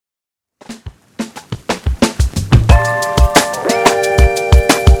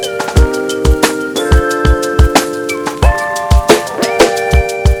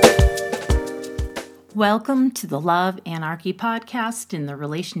Welcome to the Love Anarchy podcast in the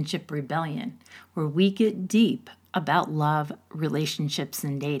Relationship Rebellion, where we get deep about love, relationships,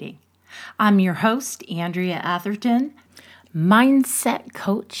 and dating. I'm your host, Andrea Atherton, mindset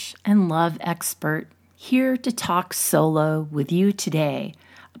coach and love expert, here to talk solo with you today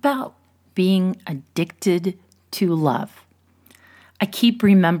about being addicted to love. I keep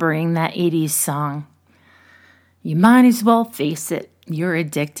remembering that 80s song, "You might as well face it, you're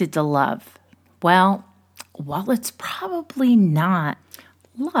addicted to love." Well, while it's probably not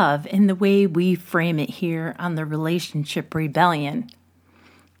love in the way we frame it here on the Relationship Rebellion,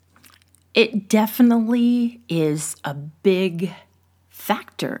 it definitely is a big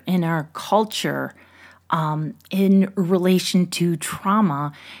factor in our culture in relation to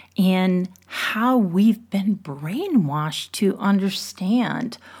trauma and how we've been brainwashed to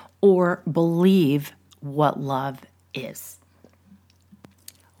understand or believe what love is.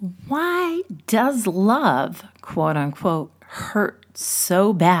 Why does love, quote unquote, hurt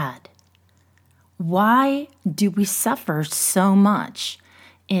so bad? Why do we suffer so much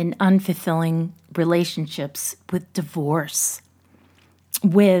in unfulfilling relationships, with divorce,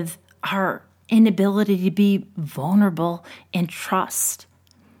 with our inability to be vulnerable and trust,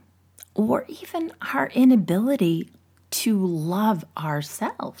 or even our inability to love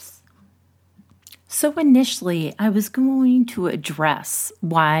ourselves? So initially, I was going to address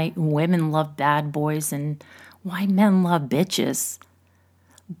why women love bad boys and why men love bitches.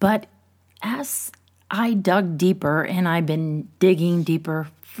 But as I dug deeper, and I've been digging deeper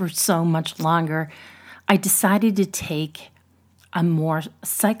for so much longer, I decided to take a more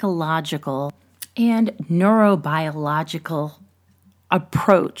psychological and neurobiological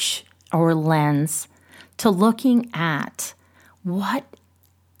approach or lens to looking at what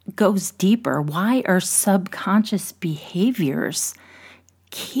goes deeper, why our subconscious behaviors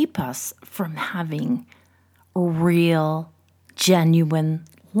keep us from having real, genuine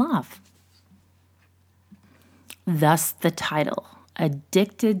love. Thus the title,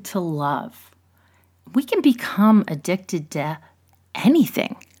 Addicted to Love. We can become addicted to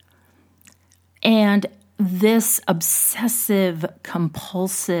anything. And this obsessive,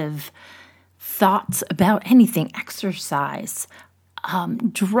 compulsive thoughts about anything, exercise,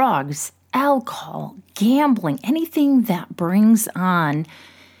 drugs, alcohol, gambling, anything that brings on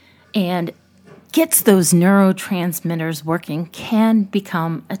and gets those neurotransmitters working can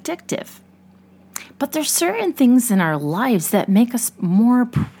become addictive. But there's certain things in our lives that make us more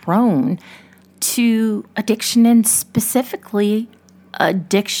prone to addiction, and specifically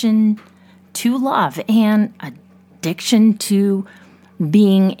addiction to love and addiction to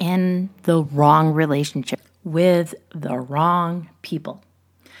being in the wrong relationship with the wrong people.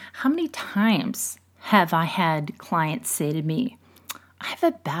 How many times have I had clients say to me, "I have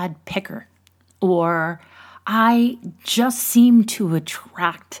a bad picker," or "I just seem to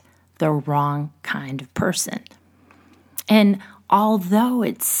attract the wrong kind of person"? And although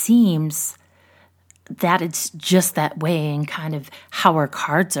it seems that it's just that way and kind of how our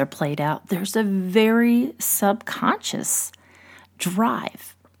cards are played out, there's a very subconscious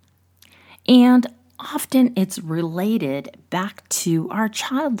drive. And often it's related back to our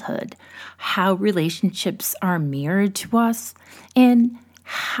childhood, how relationships are mirrored to us, and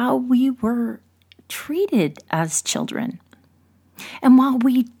how we were treated as children. And while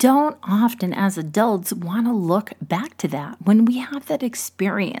we don't often as adults want to look back to that, when we have that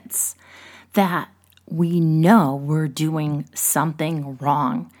experience that we know we're doing something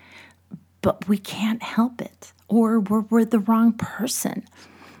wrong, but we can't help it, or we're with the wrong person,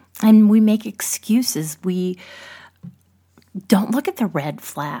 and we make excuses. We don't look at the red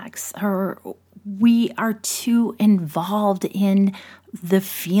flags, or we are too involved in the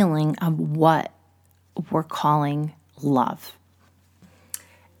feeling of what we're calling love.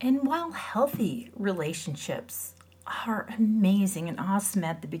 And while healthy relationships are amazing and awesome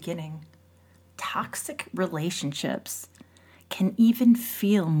at the beginning, toxic relationships can even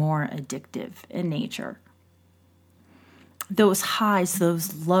feel more addictive in nature. Those highs,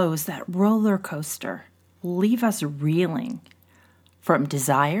 those lows, that roller coaster leave us reeling from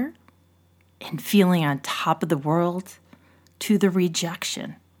desire and feeling on top of the world to the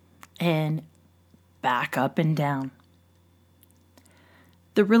rejection and back up and down.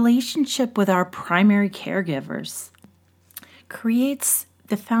 The relationship with our primary caregivers creates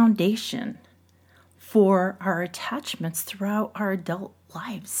the foundation for our attachments throughout our adult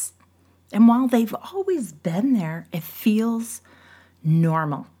lives. And while they've always been there, it feels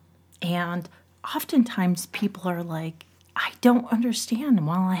normal. And oftentimes people are like, "I don't understand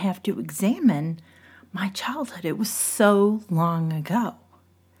while I have to examine my childhood. It was so long ago."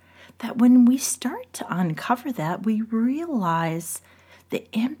 that when we start to uncover that, we realize the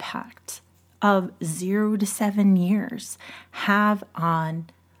impact of 0 to 7 years have on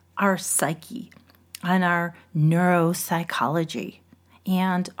our psyche, on our neuropsychology,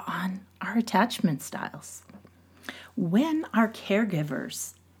 and on our attachment styles. When our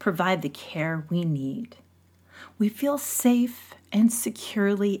caregivers provide the care we need, we feel safe and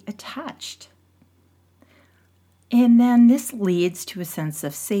securely attached. And then this leads to a sense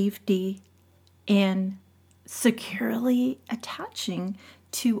of safety and securely attaching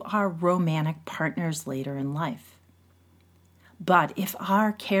to our romantic partners later in life. But if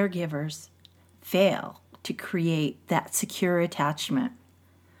our caregivers fail to create that secure attachment,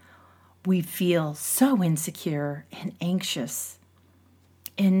 we feel so insecure and anxious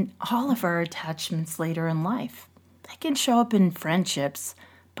in all of our attachments later in life. They can show up in friendships,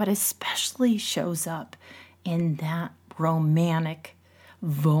 but especially shows up in that romantic,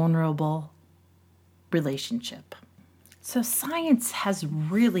 vulnerable relationship. So science has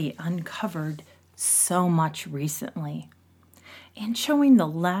really uncovered so much recently, and showing the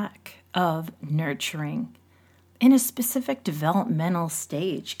lack of nurturing in a specific developmental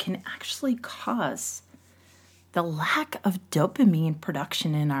stage can actually cause the lack of dopamine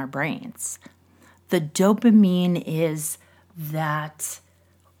production in our brains. The dopamine is that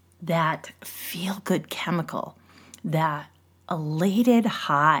feel-good chemical, that elated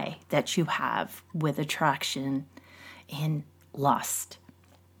high that you have with attraction and lust.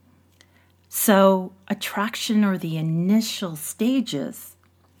 So attraction, or the initial stages,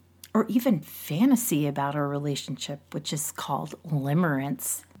 or even fantasy about a relationship, which is called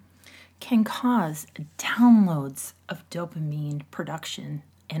limerence, can cause downloads of dopamine production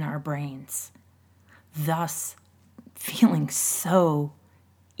in our brains, thus feeling so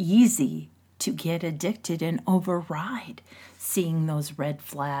easy to get addicted and override seeing those red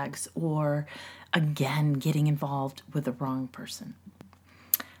flags, or again getting involved with the wrong person.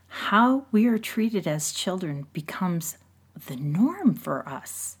 How we are treated as children becomes the norm for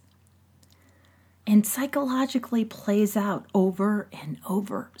us, and psychologically plays out over and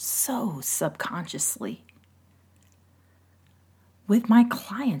over so subconsciously. With my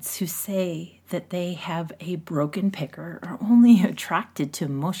clients who say that they have a broken picker, or only attracted to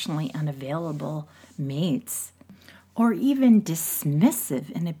emotionally unavailable mates, or even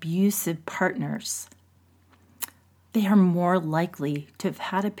dismissive and abusive partners, they are more likely to have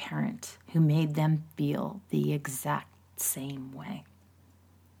had a parent who made them feel the exact same way.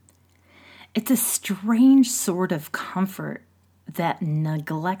 It's a strange sort of comfort that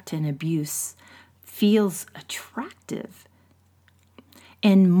neglect and abuse feels attractive,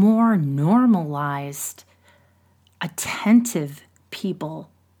 and more normalized, attentive people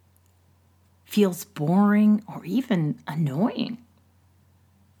feels boring or even annoying.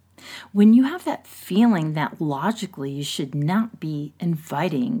 When you have that feeling that logically you should not be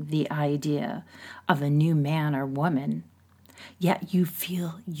inviting the idea of a new man or woman, yet you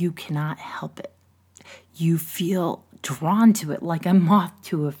feel you cannot help it. You feel drawn to it like a moth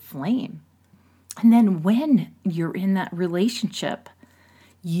to a flame. And then when you're in that relationship,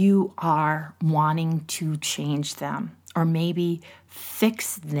 you are wanting to change them, or maybe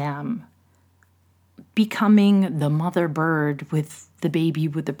fix them, becoming the mother bird with the baby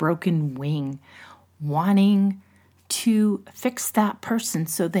with the broken wing, wanting to fix that person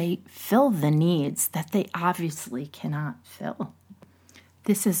so they fill the needs that they obviously cannot fill.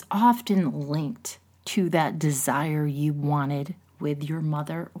 This is often linked to that desire you wanted with your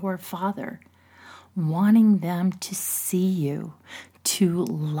mother or father, wanting them to see you, to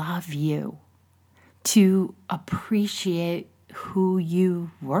love you, to appreciate who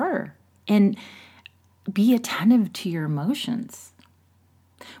you were, and be attentive to your emotions.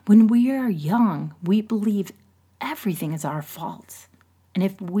 When we are young, we believe everything is our fault. And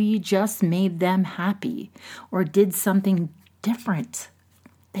if we just made them happy or did something different,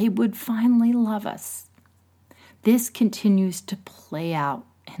 they would finally love us. This continues to play out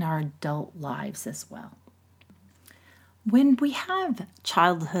in our adult lives as well. When we have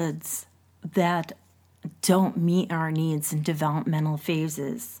childhoods that don't meet our needs in developmental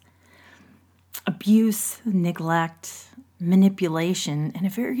phases, abuse, neglect, manipulation, in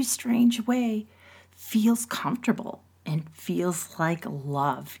a very strange way, feels comfortable and feels like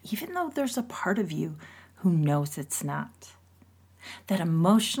love, even though there's a part of you who knows it's not. That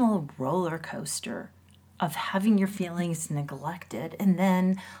emotional roller coaster of having your feelings neglected and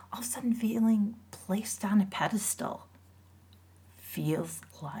then all of a sudden feeling placed on a pedestal feels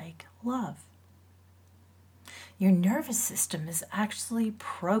like love. Your nervous system is actually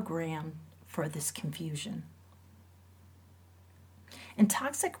programmed for this confusion. In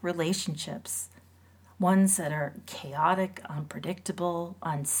toxic relationships, ones that are chaotic, unpredictable,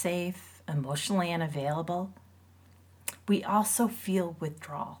 unsafe, emotionally unavailable, we also feel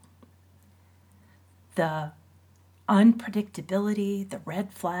withdrawal. The unpredictability, the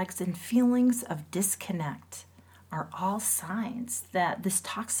red flags, and feelings of disconnect are all signs that this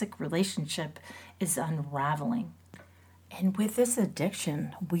toxic relationship is unraveling. And with this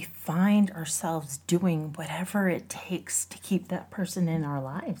addiction, we find ourselves doing whatever it takes to keep that person in our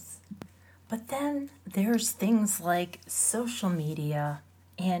lives. But then there's things like social media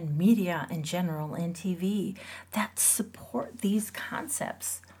and media in general and TV that support these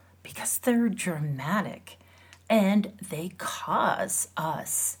concepts because they're dramatic and they cause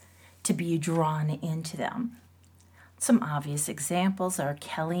us to be drawn into them. Some obvious examples are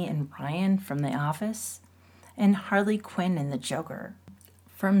Kelly and Ryan from The Office and Harley Quinn and the Joker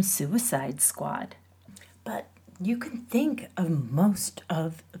from Suicide Squad. But you can think of most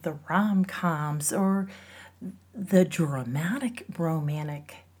of the rom-coms or the dramatic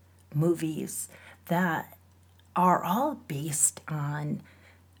romantic movies that are all based on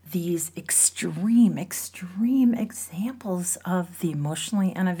these extreme examples of the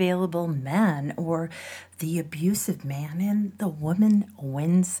emotionally unavailable men or the abusive man, and the woman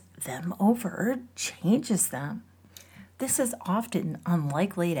wins them over or changes them. This is often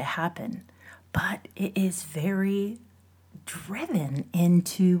unlikely to happen, but it is very driven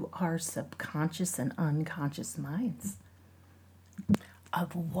into our subconscious and unconscious minds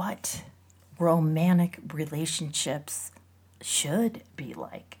of what romantic relationships should be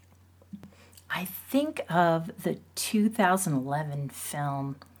like. I think of the 2011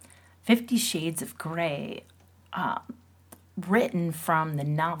 film 50 Shades of Grey, written from the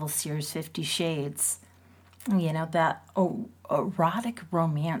novel series 50 Shades, that erotic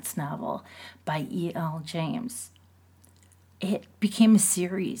romance novel by E.L. James. It became a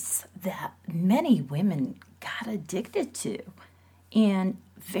series that many women got addicted to and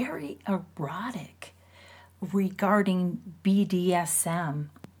very erotic regarding BDSM.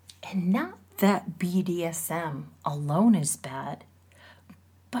 And not that BDSM alone is bad,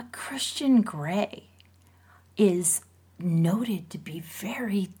 but Christian Grey is noted to be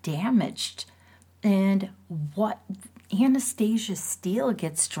very damaged. And what Anastasia Steele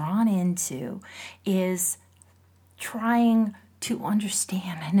gets drawn into is trying to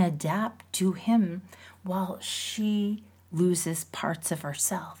understand and adapt to him while she loses parts of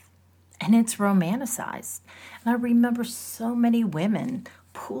herself. And it's romanticized. And I remember so many women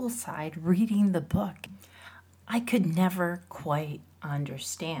poolside reading the book. I could never quite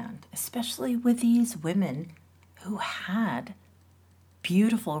understand, especially with these women who had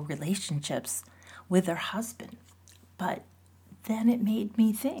beautiful relationships with their husband. But then it made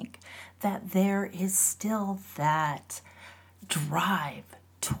me think that there is still that drive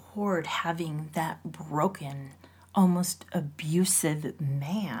toward having that broken, almost abusive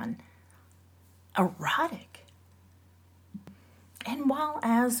man erotic. And while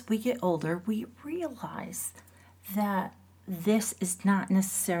as we get older, we realize that this is not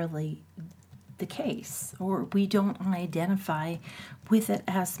necessarily the case, or we don't identify with it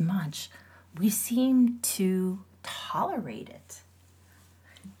as much, we seem to tolerate it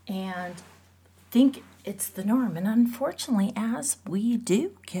and think it's the norm. And unfortunately, as we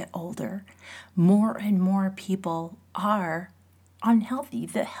do get older, more and more people are unhealthy.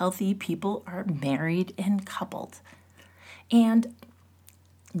 The healthy people are married and coupled. And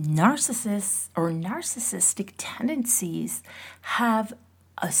narcissists or narcissistic tendencies have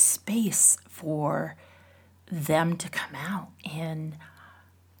a space for them to come out in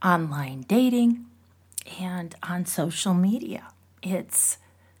online dating and on social media. It's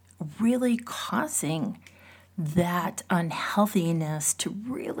really causing that unhealthiness to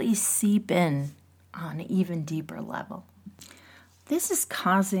really seep in on an even deeper level. This is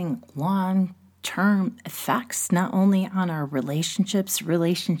causing long-term effects not only on our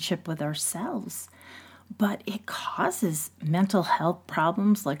relationship with ourselves, but it causes mental health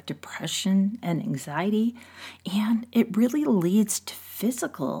problems like depression and anxiety, and it really leads to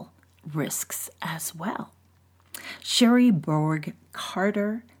physical risks as well. Sherry Borg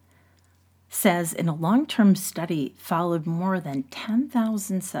Carter says in a long-term study followed more than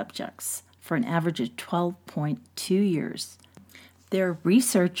 10,000 subjects for an average of 12.2 years, their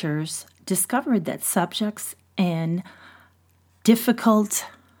researchers discovered that subjects in difficult,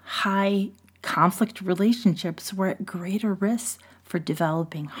 high conflict relationships were at greater risk for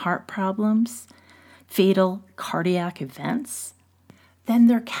developing heart problems, fatal cardiac events, than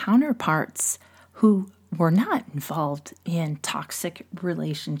their counterparts who were not involved in toxic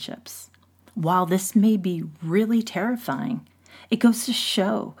relationships. While this may be really terrifying, It goes to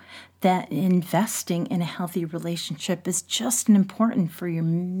show that investing in a healthy relationship is just as important for your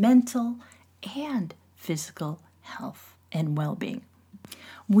mental and physical health and well-being.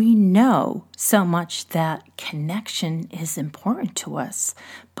 We know so much that connection is important to us,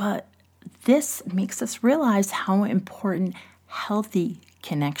 but this makes us realize how important healthy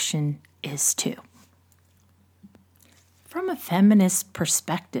connection is too. From a feminist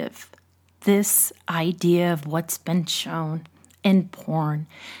perspective, this idea of what's been shown in porn,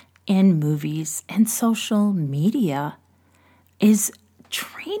 in movies, and social media is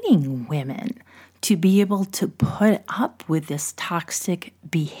training women to be able to put up with this toxic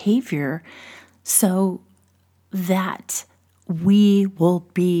behavior so that we will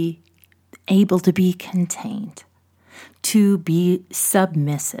be able to be contained, to be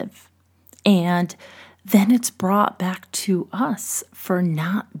submissive. And then it's brought back to us for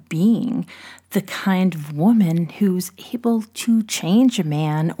not being the kind of woman who's able to change a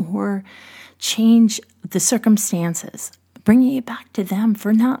man or change the circumstances, bringing it back to them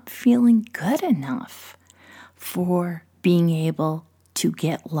for not feeling good enough for being able to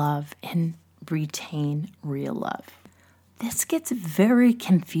get love and retain real love. This gets very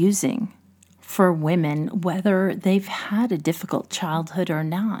confusing for women, whether they've had a difficult childhood or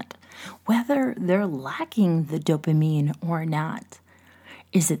not, whether they're lacking the dopamine or not.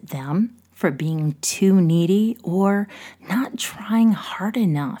 Is it them for being too needy or not trying hard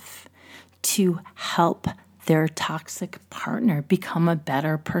enough to help their toxic partner become a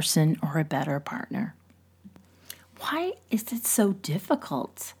better person or a better partner? Why is it so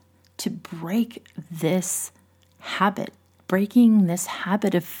difficult to break this habit, breaking this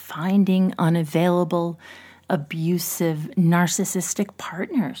habit of finding unavailable, abusive, narcissistic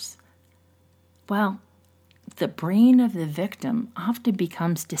partners? Well, the brain of the victim often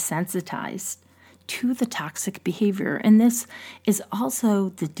becomes desensitized to the toxic behavior. And this is also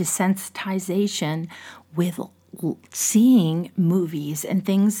the desensitization with seeing movies and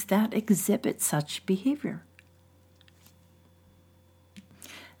things that exhibit such behavior.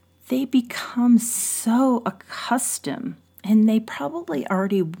 They become so accustomed, and they probably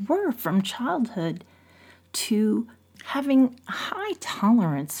already were from childhood, to having high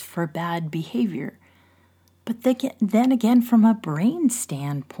tolerance for bad behavior. But then again, from a brain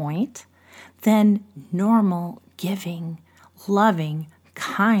standpoint, then normal, giving, loving,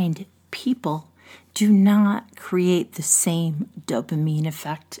 kind people do not create the same dopamine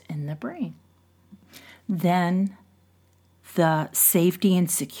effect in the brain. Then the safety and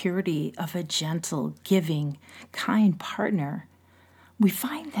security of a gentle, giving, kind partner, we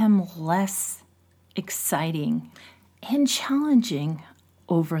find them less exciting and challenging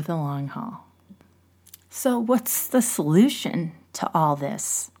over the long haul. So what's the solution to all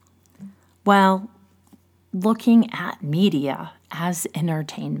this? Well, looking at media as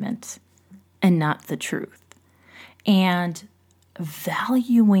entertainment and not the truth, and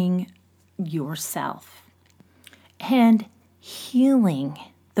valuing yourself and healing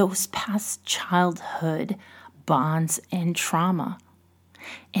those past childhood bonds and trauma,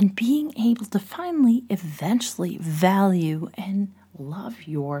 and being able to finally, eventually value and love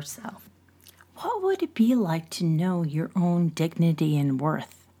yourself. What would it be like to know your own dignity and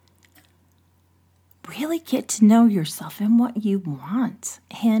worth? Really get to know yourself and what you want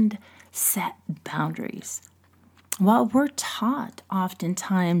and set boundaries. While we're taught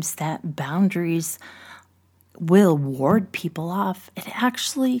oftentimes that boundaries will ward people off, it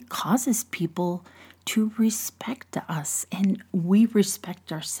actually causes people to respect us, and we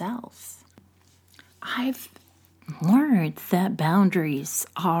respect ourselves. I've learned that boundaries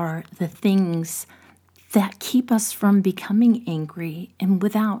are the things that keep us from becoming angry and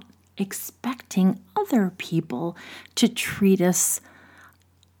without expecting other people to treat us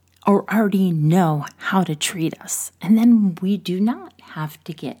or already know how to treat us. And then we do not have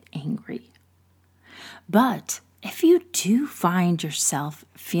to get angry. But if you do find yourself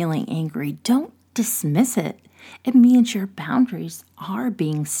feeling angry, don't dismiss it. It means your boundaries are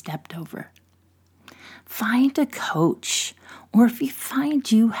being stepped over. Find a coach, or if you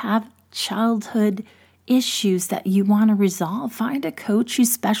find you have childhood issues that you want to resolve, find a coach who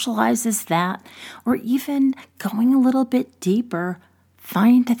specializes that, or even going a little bit deeper,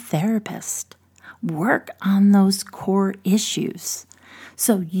 find a therapist. Work on those core issues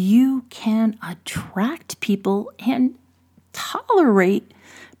so you can attract people and tolerate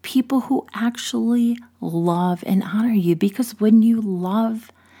people who actually love and honor you. Because when you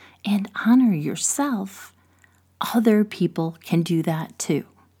love and honor yourself, other people can do that too.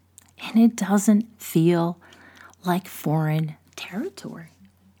 And it doesn't feel like foreign territory.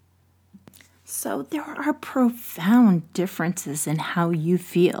 So there are profound differences in how you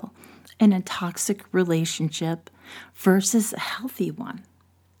feel in a toxic relationship versus a healthy one.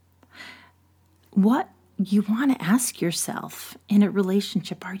 What you want to ask yourself in a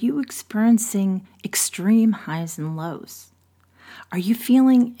relationship, are you experiencing extreme highs and lows? Are you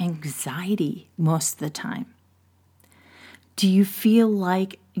feeling anxiety most of the time? Do you feel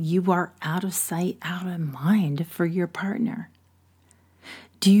like you are out of sight, out of mind for your partner?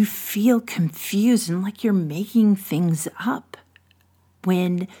 Do you feel confused and like you're making things up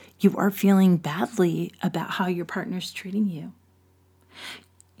when you are feeling badly about how your partner's treating you?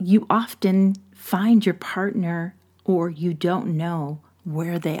 You often find your partner or you don't know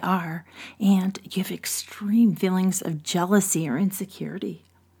where they are, and you have extreme feelings of jealousy or insecurity.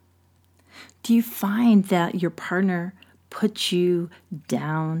 Do you find that your partner puts you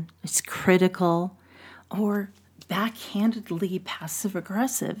down, is critical, or backhandedly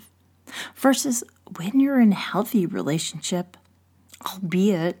passive-aggressive? Versus when you're in a healthy relationship,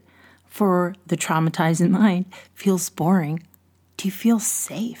 albeit for the traumatized mind, feels boring. Do you feel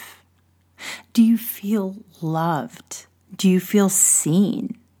safe? Do you feel loved? Do you feel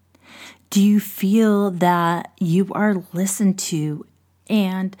seen? Do you feel that you are listened to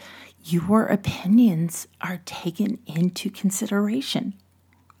and your opinions are taken into consideration?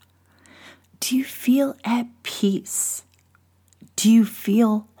 Do you feel at peace? Do you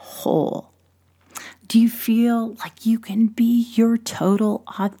feel whole? Do you feel like you can be your total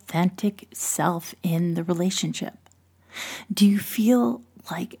authentic self in the relationship? Do you feel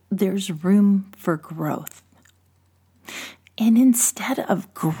like there's room for growth? And instead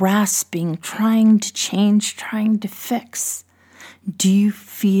of grasping, trying to change, trying to fix, do you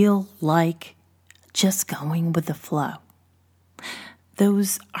feel like just going with the flow?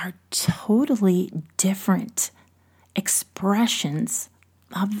 Those are totally different expressions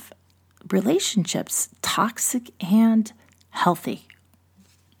of relationships, toxic and healthy.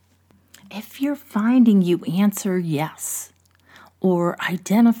 If you're finding you answer yes or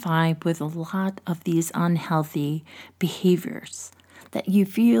identify with a lot of these unhealthy behaviors, that you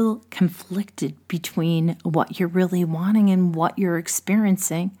feel conflicted between what you're really wanting and what you're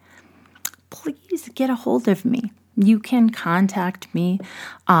experiencing, please get a hold of me. You can contact me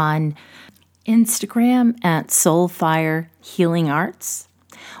on Instagram at Soulfire Healing Arts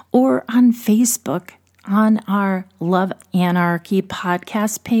or on Facebook on our Love Anarchy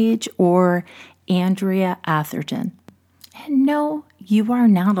podcast page or Andrea Atherton. And no, you are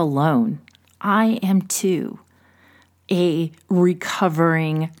not alone. I am too a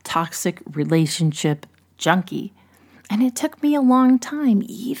recovering toxic relationship junkie. And it took me a long time,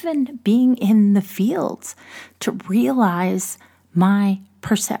 even being in the fields, to realize my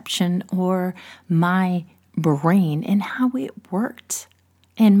perception or my brain and how it worked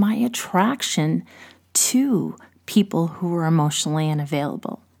and my attraction to people who are emotionally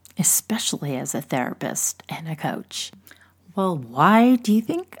unavailable, especially as a therapist and a coach. Well, why do you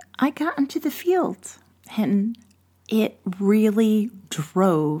think I got into the field? And it really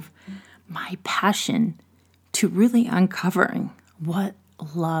drove my passion to really uncovering what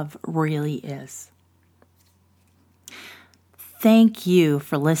love really is. Thank you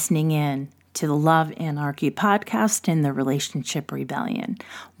for listening in to the Love Anarchy podcast and the Relationship Rebellion,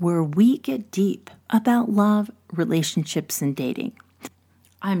 where we get deep about love, relationships, and dating.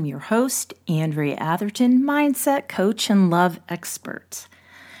 I'm your host, Andrea Atherton, mindset coach and love expert,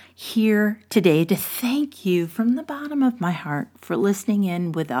 here today to thank you from the bottom of my heart for listening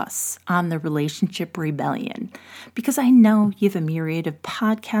in with us on the Relationship Rebellion, because I know you have a myriad of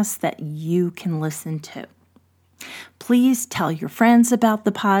podcasts that you can listen to. Please tell your friends about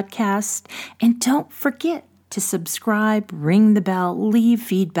the podcast, and don't forget to subscribe, ring the bell, leave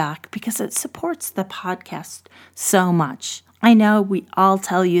feedback, because it supports the podcast so much. I know we all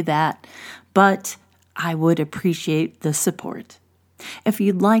tell you that, but I would appreciate the support. If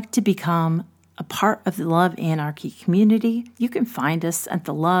you'd like to become a part of the Love Anarchy community, you can find us at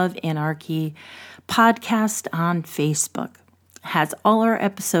the Love Anarchy podcast on Facebook. It has all our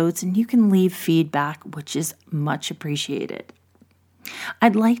episodes, and you can leave feedback, which is much appreciated.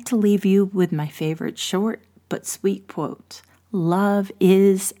 I'd like to leave you with my favorite short but sweet quote. Love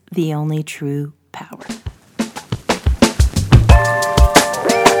is the only true